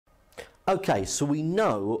Okay, so we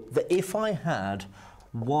know that if I had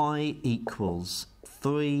y equals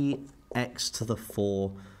 3x to the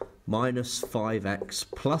 4 minus 5x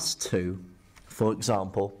plus 2, for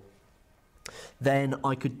example, then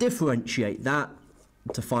I could differentiate that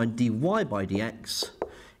to find dy by dx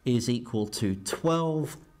is equal to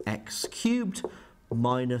 12x cubed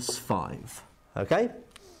minus 5. Okay?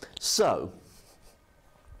 So,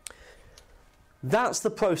 that's the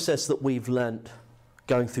process that we've learnt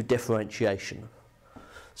going through differentiation.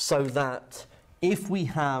 So that if we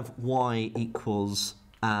have y equals,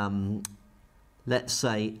 let's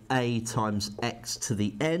say, a times x to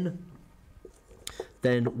the n,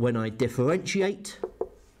 then when I differentiate,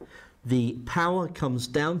 the power comes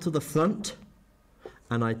down to the front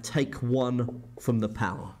and I take 1 from the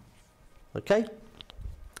power. Okay?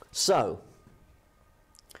 So,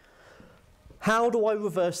 how do I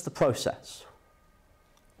reverse the process?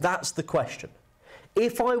 That's the question.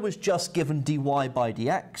 If I was just given dy by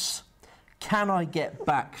dx, can I get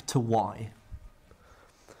back to y?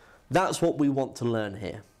 That's what we want to learn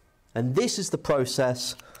here. And this is the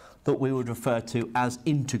process that we would refer to as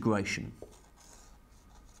integration.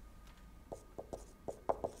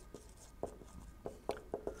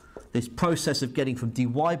 This process of getting from dy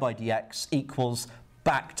by dx equals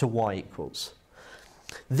back to y equals.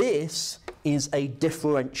 This is a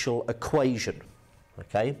differential equation.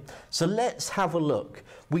 Okay, so let's have a look.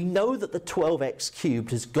 We know that the 12x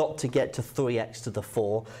cubed has got to get to 3x to the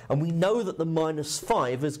 4, and we know that the minus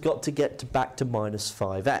 5 has got to get back to minus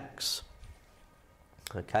 5x.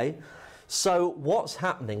 Okay, so what's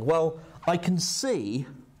happening? Well, I can see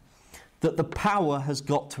that the power has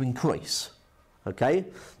got to increase. Okay,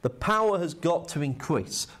 the power has got to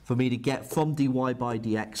increase for me to get from dy by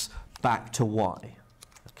dx back to y.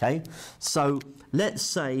 Okay, so let's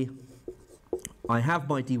say I have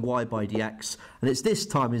my dy by dx, and it's this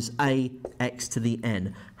time is ax to the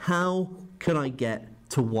n. How can I get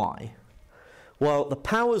to y? Well, the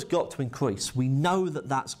power's got to increase. We know that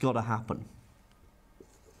that's got to happen.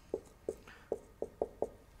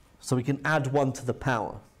 So we can add 1 to the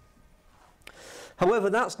power. However,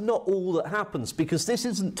 that's not all that happens, because this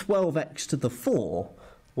isn't 12x to the 4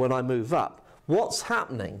 when I move up. What's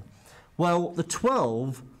happening? Well, the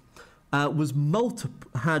 12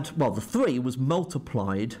 the 3 was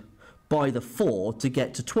multiplied by the 4 to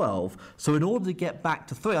get to 12. So in order to get back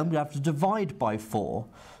to 3, I'm going to have to divide by 4.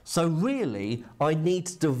 So really, I need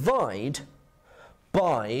to divide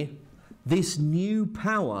by this new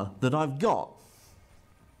power that I've got.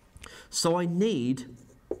 So I need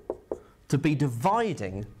to be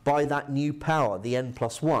dividing by that new power, the n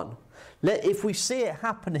plus 1. If we see it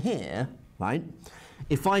happen here, right?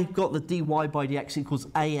 If I've got the dy by dx equals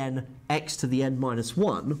an x to the n minus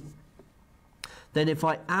 1, then if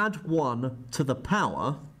I add 1 to the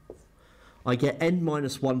power, I get n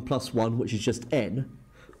minus 1 plus 1, which is just n.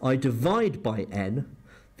 I divide by n,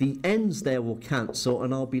 the n's there will cancel,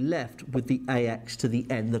 and I'll be left with the ax to the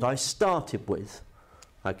n that I started with.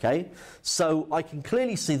 Okay, so I can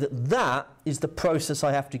clearly see that that is the process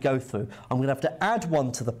I have to go through. I'm going to have to add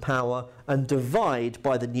 1 to the power and divide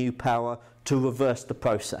by the new power to reverse the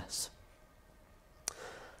process.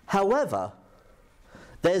 However,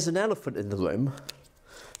 there's an elephant in the room,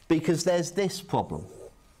 because there's this problem,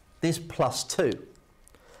 this plus 2.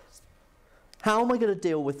 How am I going to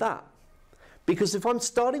deal with that? Because if I'm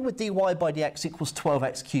starting with dy by dx equals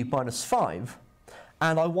 12x cubed minus 5,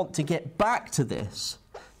 and I want to get back to this,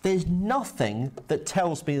 there's nothing that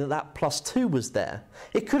tells me that that plus 2 was there.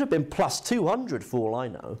 It could have been plus 200 for all I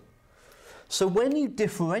know. So when you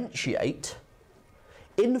differentiate,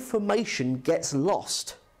 information gets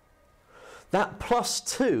lost. That plus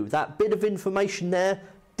 2, that bit of information there,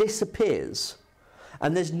 disappears.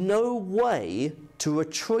 And there's no way to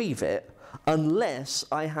retrieve it unless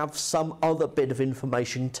I have some other bit of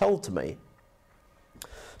information told to me.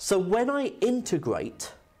 So when I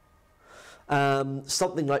integrate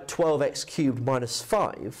something like 12x cubed minus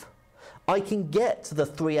 5, I can get to the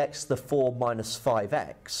 3x to the 4 minus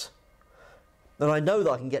 5x. And I know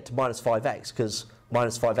that I can get to minus 5x because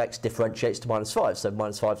minus 5x differentiates to minus 5, so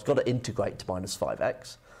minus 5's got to integrate to minus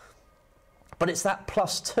 5x. But it's that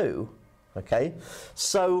plus 2, okay?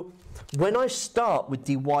 So when I start with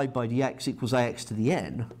dy by dx equals ax to the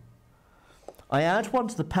n, I add 1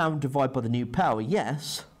 to the power and divide by the new power,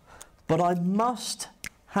 yes, but I must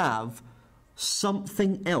have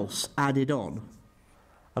something else added on.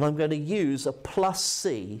 And I'm going to use a plus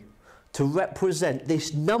c to represent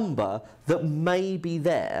this number that may be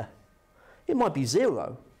there. It might be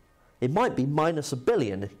 0. It might be minus 1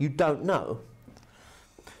 billion. You don't know.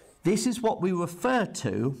 This is what we refer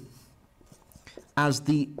to as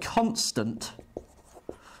the constant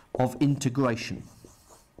of integration.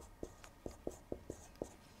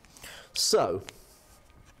 So,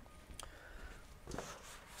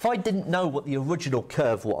 if I didn't know what the original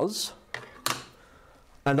curve was,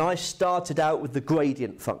 and I started out with the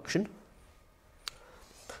gradient function,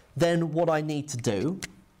 then what I need to do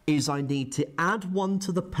is I need to add 1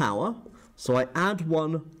 to the power. So I add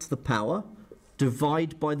 1 to the power,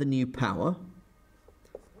 divide by the new power.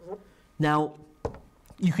 Now,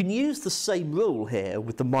 you can use the same rule here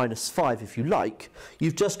with the minus 5 if you like.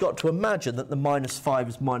 You've just got to imagine that the minus 5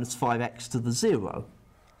 is minus 5x to the 0.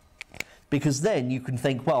 Because then you can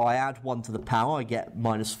think, well, I add 1 to the power, I get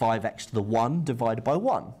minus 5x to the 1 divided by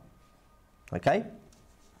 1. Okay?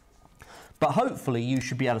 But hopefully you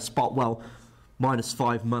should be able to spot, well, minus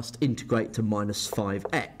 5 must integrate to minus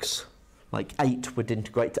 5x. Like 8 would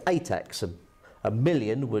integrate to 8x, and a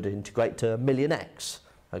million would integrate to a million x.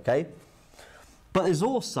 Okay? But there's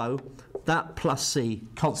also that plus c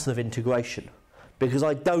constant of integration, because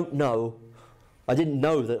I don't know that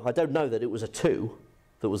it was a 2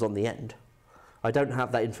 that was on the end. I don't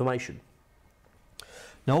have that information.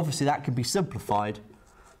 Now obviously that can be simplified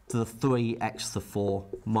to the 3x to the 4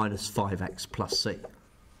 minus 5x plus c.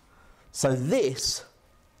 So this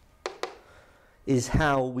is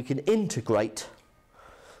how we can integrate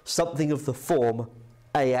something of the form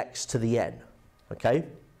ax to the n, okay?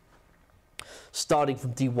 Starting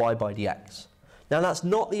from dy by dx. Now that's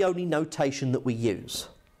not the only notation that we use.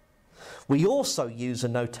 We also use a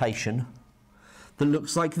notation that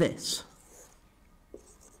looks like this.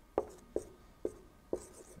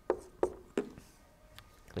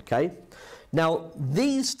 Okay? Now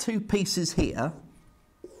these two pieces here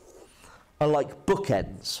are like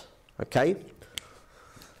bookends, okay?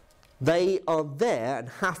 They are there and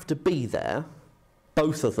have to be there,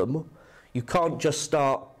 both of them. You can't just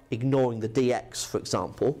start ignoring the dx, for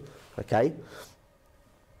example, okay?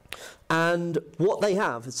 And what they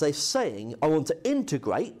have is they're saying, I want to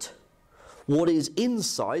integrate what is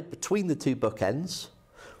inside between the two bookends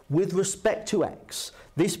with respect to x.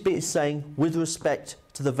 This bit is saying with respect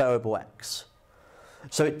to the variable x.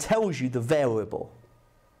 So it tells you the variable.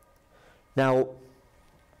 Now,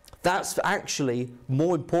 that's actually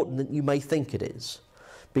more important than you may think it is,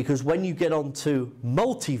 because when you get onto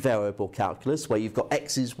multivariable calculus, where you've got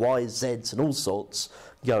x's, y's, z's and all sorts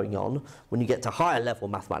going on, when you get to higher level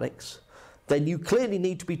mathematics, then you clearly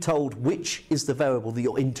need to be told which is the variable that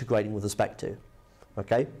you're integrating with respect to.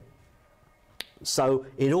 Okay? So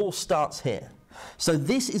it all starts here. So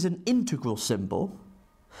this is an integral symbol,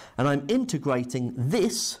 and I'm integrating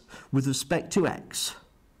this with respect to x.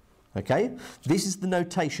 Okay? This is the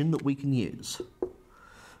notation that we can use.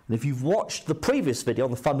 And if you've watched the previous video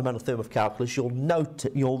on the fundamental theorem of calculus,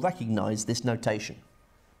 you'll recognise this notation.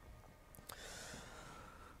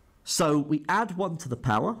 So we add 1 to the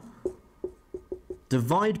power,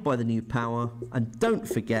 divide by the new power, and don't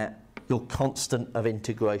forget your constant of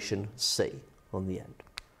integration c on the end.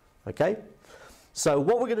 Okay? So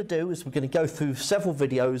what we're going to do is we're going to go through several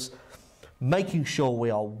videos making sure we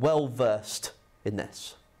are well versed in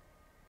this.